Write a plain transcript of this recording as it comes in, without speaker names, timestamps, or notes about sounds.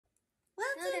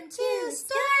Welcome to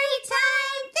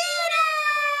StoryTime Theater!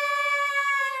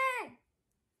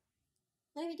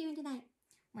 What are we doing tonight?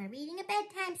 We're reading a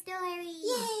bedtime story.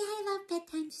 Yay, I love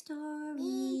bedtime stories.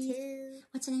 Me too.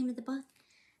 What's the name of the book?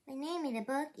 The name of the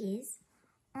book is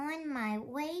On My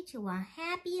Way to a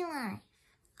Happy Life.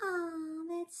 Oh,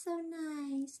 that's so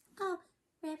nice. Oh,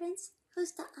 Reverence,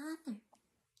 who's the author?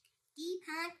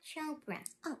 Deepak Chopra.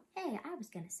 Oh. Hey, I was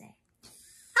going to say.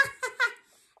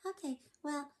 Okay,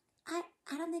 well, I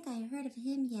don't think I heard of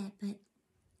him yet, but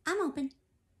I'm open.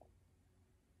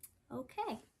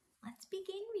 Okay, let's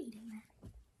begin reading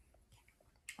then.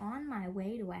 On My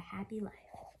Way to a Happy Life.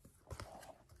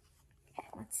 Okay,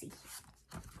 let's see.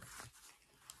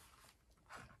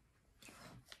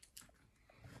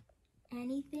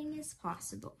 Anything is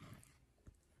possible.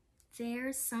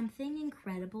 There's something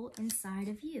incredible inside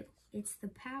of you. It's the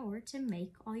power to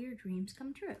make all your dreams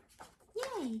come true.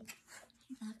 Yay!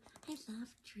 I love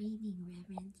dreaming,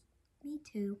 Reverend. Me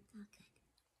too. Okay.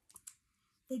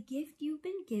 The gift you've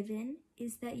been given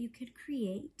is that you could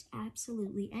create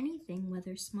absolutely anything,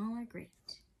 whether small or great.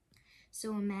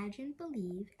 So imagine,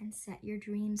 believe, and set your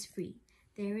dreams free.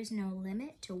 There is no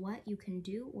limit to what you can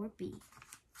do or be.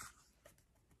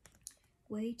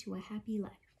 Way to a happy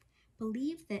life.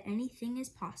 Believe that anything is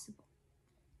possible.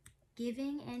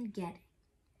 Giving and getting.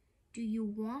 Do you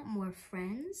want more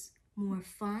friends, more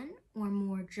fun, or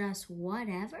more just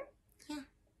whatever? Yeah.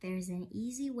 There's an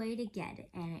easy way to get it,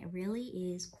 and it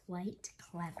really is quite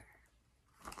clever.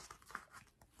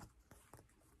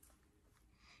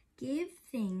 Give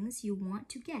things you want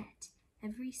to get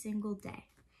every single day,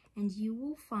 and you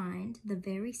will find the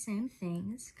very same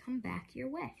things come back your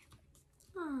way.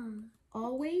 Aww.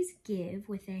 Always give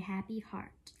with a happy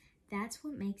heart. That's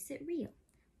what makes it real.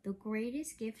 The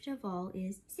greatest gift of all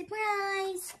is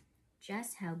surprise!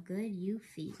 Just how good you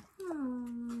feel.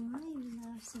 Oh, I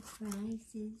love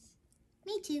surprises.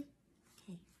 Me too.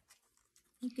 Okay.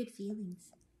 And good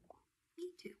feelings.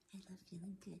 Me too. I love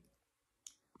feeling good.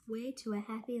 Way to a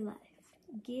happy life.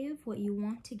 Give what you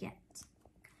want to get.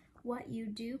 What you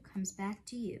do comes back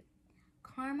to you.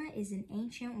 Karma is an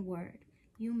ancient word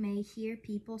you may hear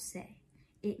people say.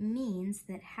 It means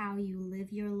that how you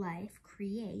live your life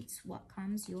creates what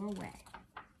comes your way.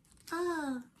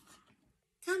 Oh,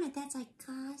 karma, that's like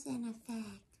cause and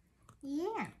effect.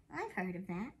 Yeah, I've heard of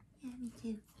that. Yeah, me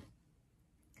too.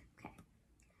 Okay.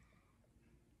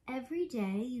 Every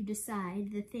day you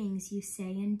decide the things you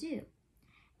say and do,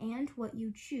 and what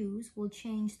you choose will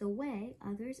change the way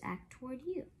others act toward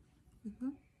you. Mm-hmm.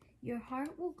 Your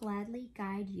heart will gladly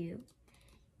guide you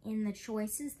in the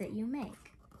choices that you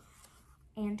make,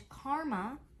 and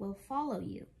karma will follow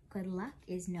you. Good luck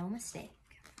is no mistake.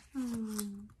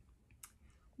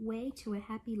 Way to a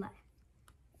happy life.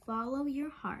 Follow your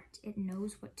heart. It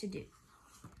knows what to do.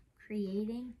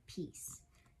 Creating peace.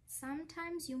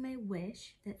 Sometimes you may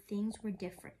wish that things were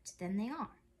different than they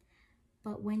are.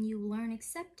 But when you learn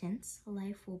acceptance,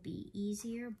 life will be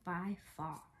easier by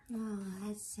far.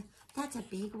 Oh, that's a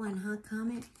big one, huh,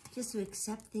 Comet? Just to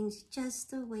accept things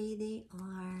just the way they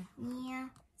are. Yeah,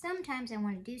 sometimes I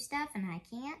want to do stuff and I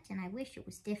can't, and I wish it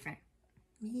was different.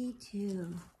 Me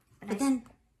too. But then,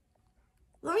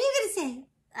 what were you going to say?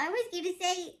 I was going to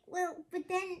say, well, but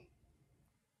then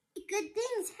good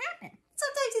things happen.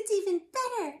 Sometimes it's even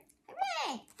better.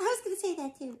 Hooray! I was going to say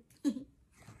that too.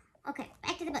 Okay,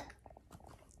 back to the book.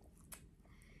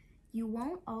 You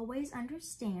won't always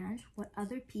understand what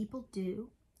other people do,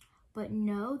 but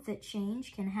know that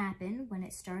change can happen when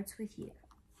it starts with you.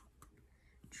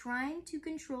 Trying to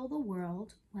control the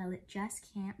world, well, it just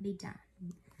can't be done.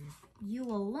 You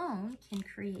alone can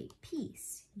create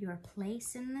peace, your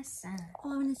place in the sun.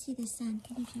 Oh, I want to see the sun.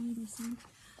 Can you show me the sun?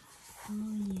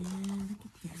 Oh, yeah, look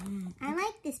at that. I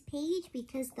like this page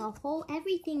because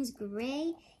everything's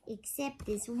gray except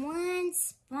this one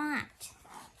spot.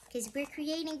 Because we're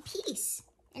creating peace,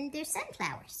 and they're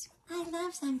sunflowers. I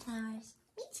love sunflowers.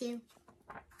 Me too.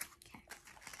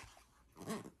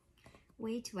 Okay.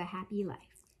 Way to a happy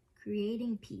life.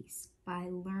 Creating peace by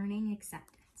learning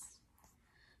acceptance.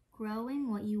 Growing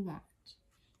what you want.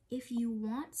 If you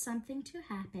want something to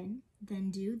happen, then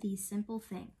do these simple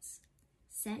things.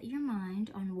 Set your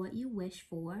mind on what you wish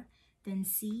for, then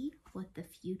see what the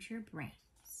future brings.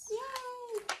 Yay!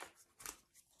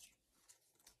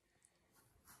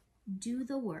 Do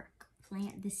the work,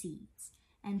 plant the seeds,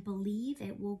 and believe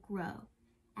it will grow.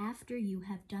 After you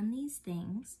have done these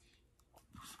things,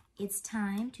 it's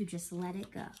time to just let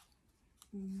it go.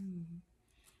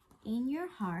 In your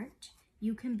heart,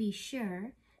 you can be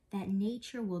sure that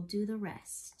nature will do the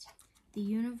rest. The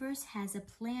universe has a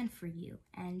plan for you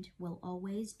and will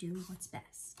always do what's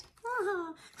best.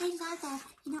 Oh, I love that.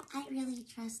 You know, I really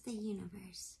trust the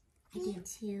universe. Me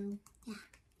too. Yeah.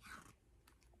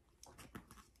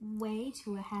 Way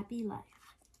to a happy life.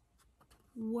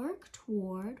 Work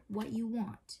toward what you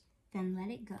want, then let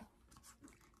it go.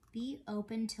 Be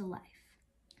open to life.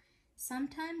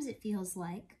 Sometimes it feels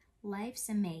like life's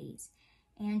a maze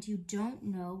and you don't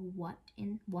know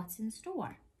what's in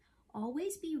store.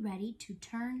 Always be ready to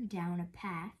turn down a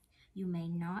path you may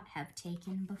not have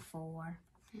taken before.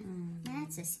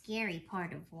 That's a scary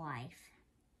part of life.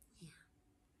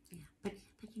 Yeah. But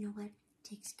you know what? It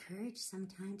takes courage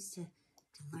sometimes to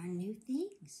learn new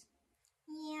things.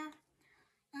 Yeah.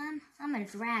 I'm a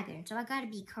dragon, so I gotta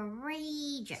be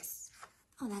courageous.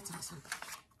 Oh, that's awesome.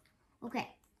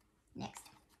 Okay, next.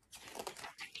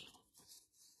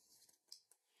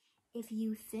 If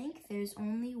you think there's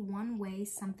only one way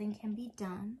something can be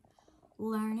done,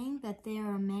 learning that there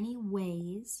are many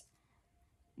ways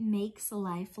makes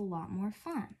life a lot more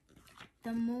fun.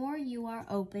 The more you are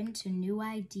open to new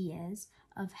ideas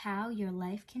of how your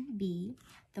life can be,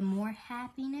 the more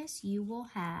happiness you will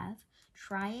have.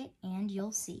 Try it and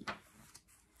you'll see.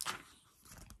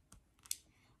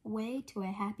 Way to a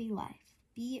happy life.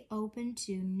 Be open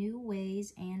to new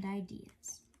ways and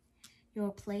ideas.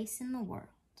 Your place in the world.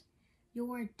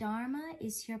 Your dharma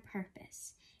is your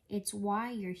purpose. It's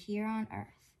why you're here on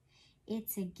earth.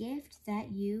 It's a gift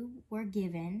that you were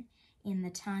given in the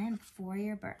time before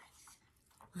your birth.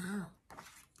 Wow.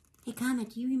 Hey, Comet,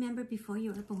 do you remember before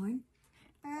you were born?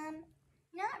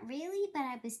 Not really, but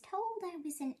I was told I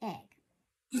was an egg.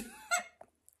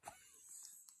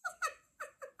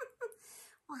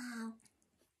 Wow.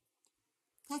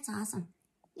 That's awesome.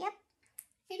 Yep,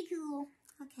 pretty cool.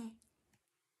 Okay.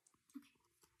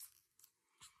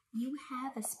 You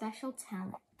have a special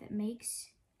talent that makes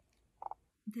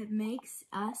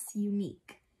us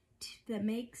unique. That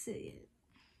makes it...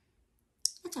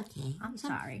 It's okay. I'm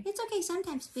sorry. It's okay.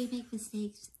 Sometimes we make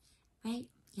mistakes, right?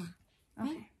 Yeah. Okay.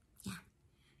 Right? Yeah.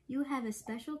 You have a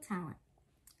special talent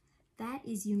that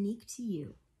is unique to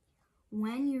you.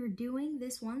 When you're doing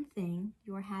this one thing,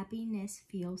 your happiness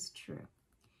feels true.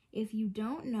 If you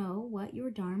don't know what your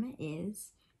dharma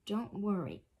is, don't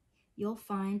worry. You'll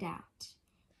find out.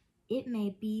 It may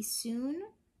be soon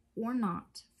or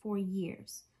not for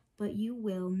years, but you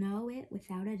will know it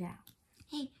without a doubt.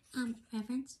 Hey,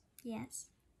 Reverence, Yes.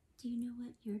 do you know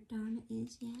what your dharma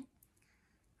is yet?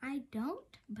 I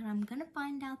don't, but I'm gonna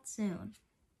find out soon.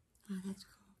 Oh, that's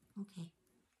cool. Okay.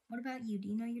 What about you? Do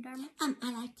you know your dharma?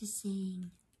 I like to sing.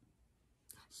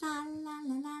 La la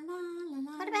la la la la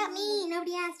la. What about me?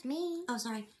 Nobody asked me. Oh,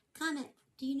 sorry. Comet,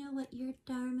 do you know what your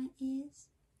dharma is?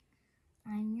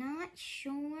 I'm not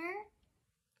sure,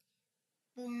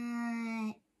 but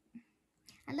I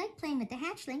like playing with the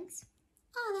hatchlings.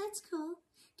 Oh, that's cool.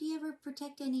 Do you ever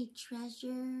protect any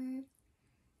treasure?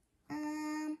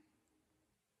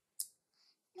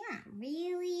 Not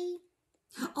really.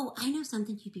 Oh, I know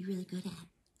something you'd be really good at.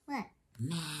 What?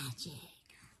 Magic.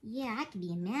 Yeah, I could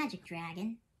be a magic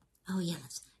dragon. Oh, yeah,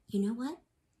 you know what?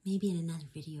 Maybe in another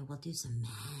video we'll do some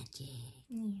magic.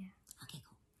 Yeah. Okay,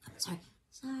 cool. Oh, sorry.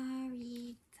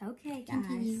 It's okay, guys.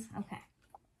 Continue. Okay.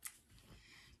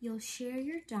 You'll share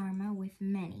your dharma with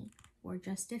many or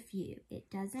just a few.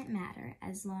 It doesn't matter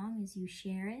as long as you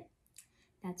share it.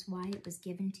 That's why it was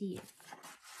given to you.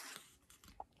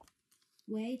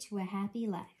 Way to a happy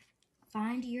life.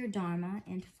 Find your dharma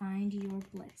and find your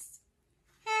bliss.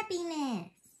 Happiness.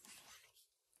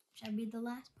 Should I read the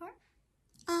last part?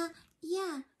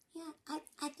 Yeah.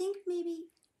 I think maybe,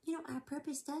 our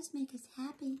purpose does make us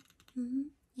happy.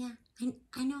 Yeah.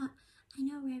 I know,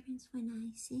 Reverence, when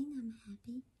I sing, I'm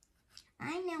happy.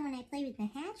 I know when I play with the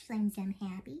hatchlings, I'm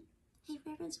happy. Hey,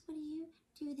 Reverence, what do you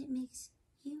do that makes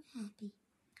you happy?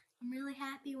 I'm really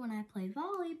happy when I play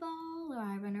volleyball, or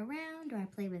I run around, or I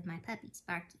play with my puppy,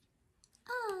 Sparky.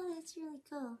 Oh, that's really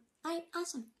cool. All right,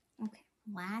 awesome. Okay,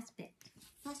 last bit.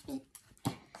 Last bit.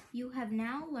 You have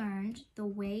now learned the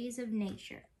ways of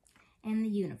nature and the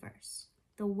universe,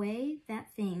 the way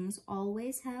that things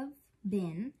always have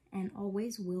been and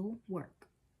always will work.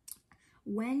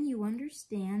 When you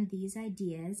understand these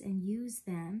ideas and use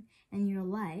them in your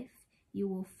life, you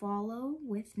will follow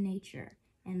with nature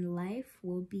and life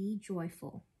will be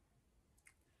joyful.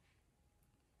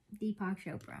 Deepak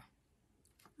Chopra.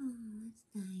 Oh, that's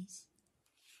nice.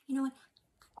 You know what?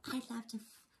 I'd love to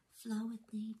flow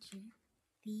with nature.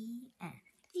 The end.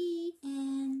 The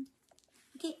end.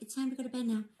 Okay, it's time to go to bed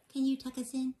now. Can you tuck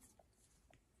us in?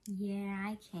 Yeah,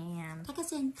 I can. Tuck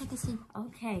us in. Tuck us in.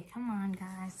 Okay, come on,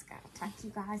 guys. Gotta tuck you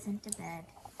guys into bed.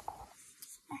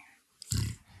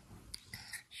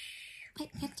 Wait,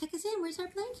 tuck us in. Where's our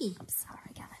blankie? I'm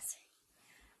sorry, guys.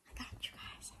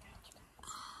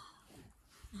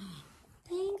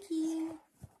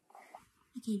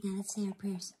 Okay, now let's say our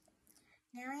prayers.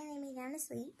 Now I lay me down to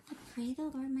sleep. I pray the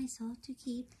Lord my soul to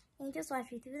keep. Angels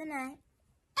watch me through the night.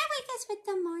 And wake us with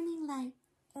the morning light.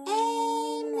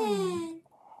 Amen. Amen.